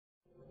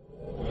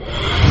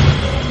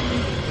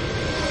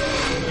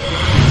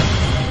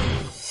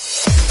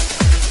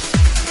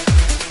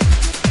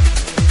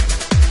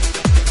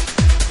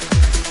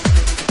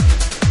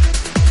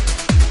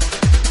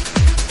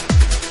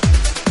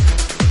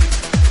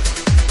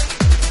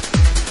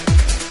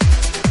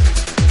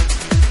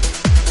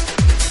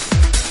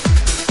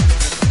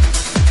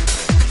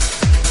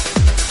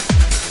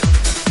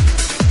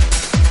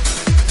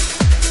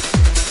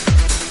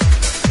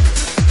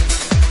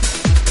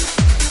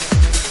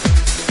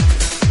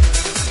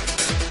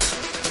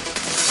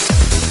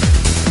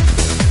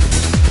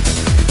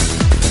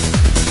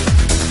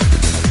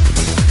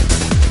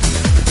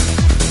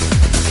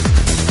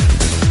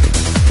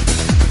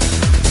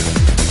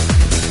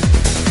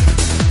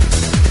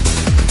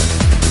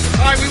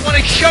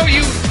I show you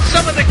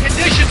some of the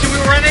conditions we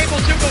were unable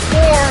to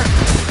before,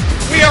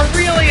 we are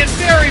really in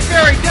very,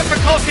 very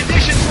difficult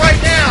conditions right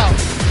now.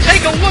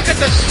 Take a look at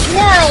the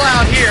swirl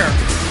out here.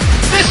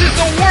 This is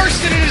the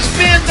worst that it has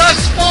been thus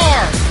far.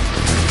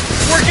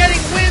 We're getting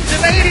winds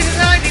of 80 to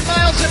 90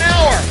 miles an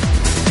hour,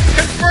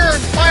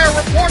 confirmed by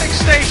our reporting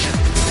station.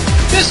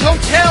 This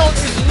hotel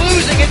is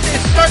losing it.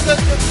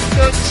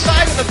 The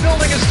side of the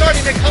building is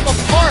starting to come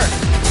apart.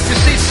 You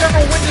see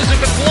several windows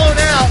have been blown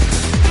out.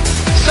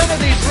 Some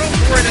of these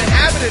rooms were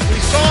inhabited. We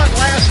saw it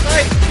last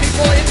night,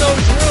 people in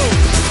those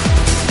rooms.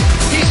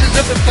 Pieces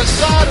of the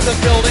facade of the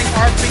building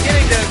are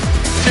beginning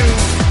to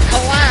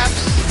collapse.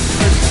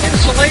 There's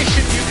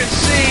insulation you can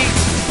see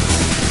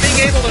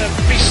being able to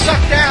be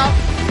sucked out.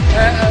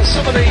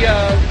 Some of the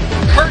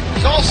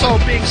curtains also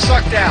being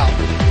sucked out.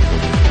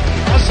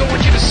 Also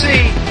want you to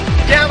see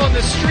down on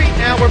the street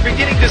now we're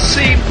beginning to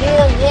see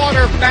more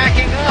water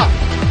backing up.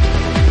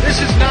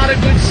 This is not a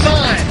good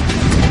sign.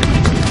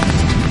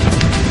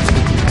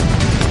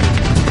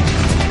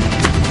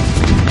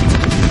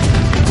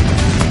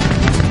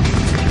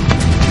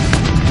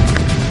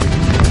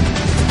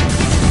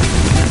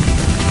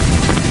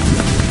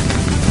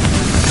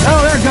 Oh,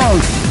 there it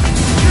goes.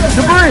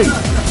 Debris.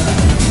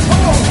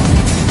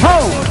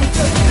 Oh!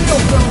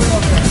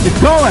 It's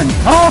going. The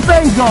whole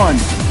thing's going.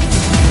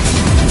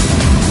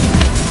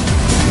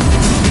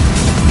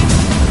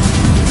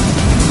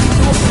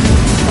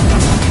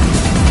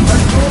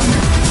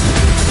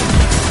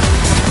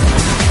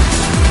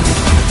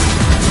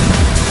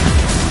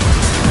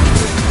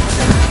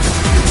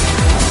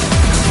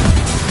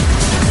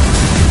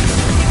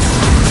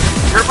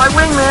 You're my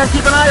wingman.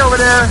 Keep an eye over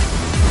there.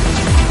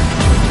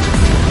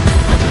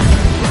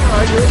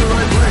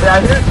 Yeah,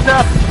 here's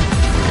stuff.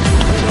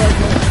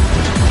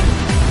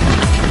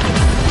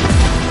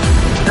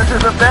 This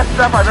is the best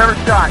stuff I've ever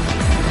shot.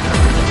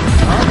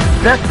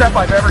 Best stuff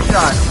I've ever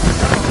shot.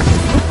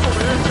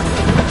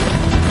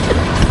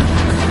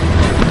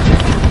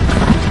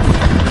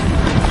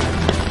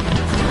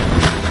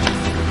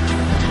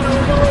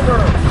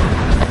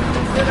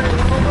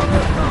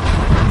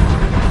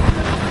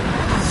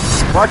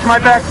 Watch my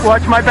back,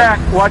 watch my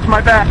back, watch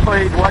my back,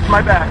 please, watch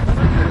my back.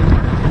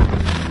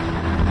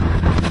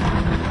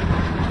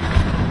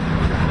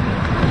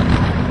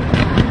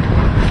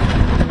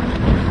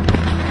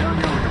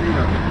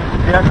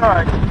 Yeah, that's all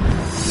right.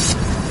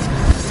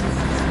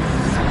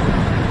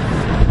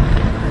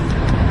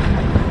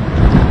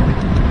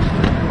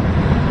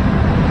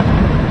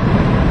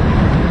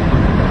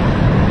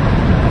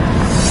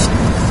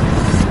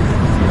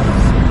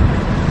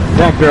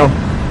 Thanks, girl.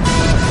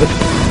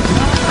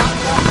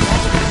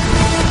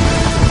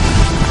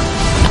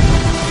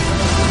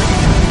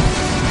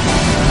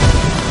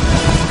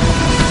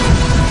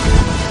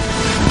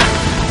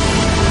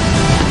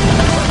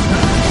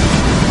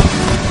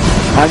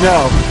 I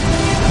know.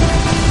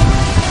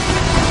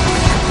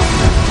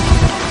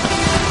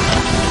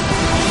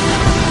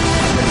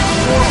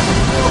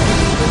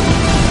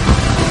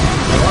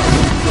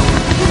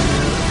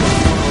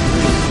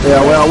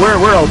 Yeah, well,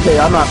 we're okay.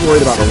 I'm not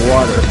worried about the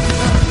water.